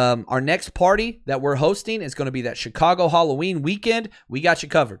 our next party that we're hosting is going to be that Chicago Halloween weekend. We got you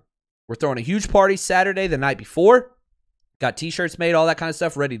covered. We're throwing a huge party Saturday, the night before. Got t-shirts made, all that kind of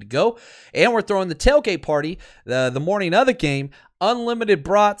stuff ready to go. And we're throwing the tailgate party the morning of the game. Unlimited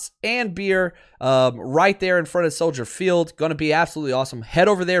brats and beer right there in front of Soldier Field. Going to be absolutely awesome. Head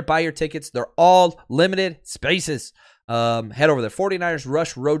over there, buy your tickets. They're all limited spaces. Head over there,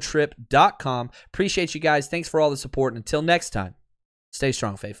 49ersrushroadtrip.com. Appreciate you guys. Thanks for all the support. And until next time, stay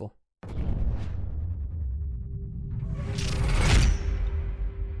strong, faithful.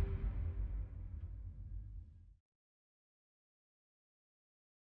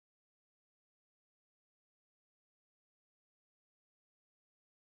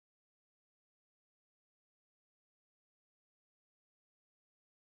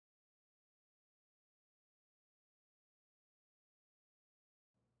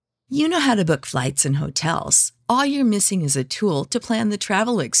 You know how to book flights and hotels. All you're missing is a tool to plan the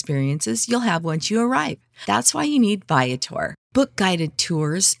travel experiences you'll have once you arrive. That's why you need Viator. Book guided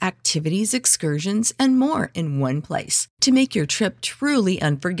tours, activities, excursions, and more in one place to make your trip truly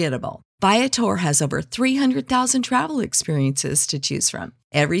unforgettable. Viator has over 300,000 travel experiences to choose from.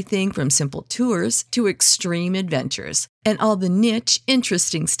 Everything from simple tours to extreme adventures and all the niche,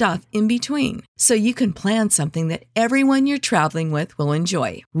 interesting stuff in between. So you can plan something that everyone you're traveling with will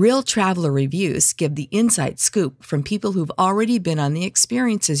enjoy. Real traveler reviews give the inside scoop from people who've already been on the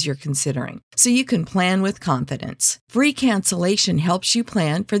experiences you're considering. So you can plan with confidence. Free cancellation helps you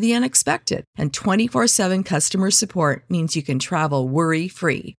plan for the unexpected. And 24/7 customer support means you can travel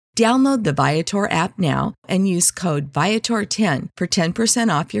worry-free. Download the Viator app now and use code Viator10 for 10%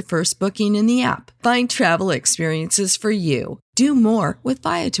 off your first booking in the app. Find travel experiences for you. Do more with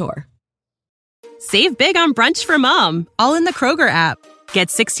Viator. Save big on brunch for mom, all in the Kroger app. Get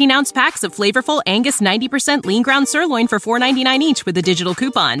 16-ounce packs of flavorful Angus 90% lean ground sirloin for $4.99 each with a digital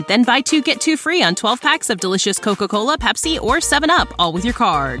coupon. Then buy 2, get 2 free on 12 packs of delicious Coca-Cola, Pepsi, or 7-Up, all with your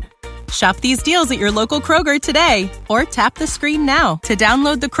card. Shop these deals at your local Kroger today, or tap the screen now to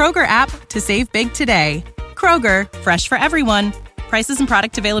download the Kroger app to save big today. Kroger, fresh for everyone. Prices and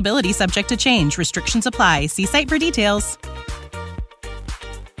product availability subject to change. Restrictions apply. See site for details.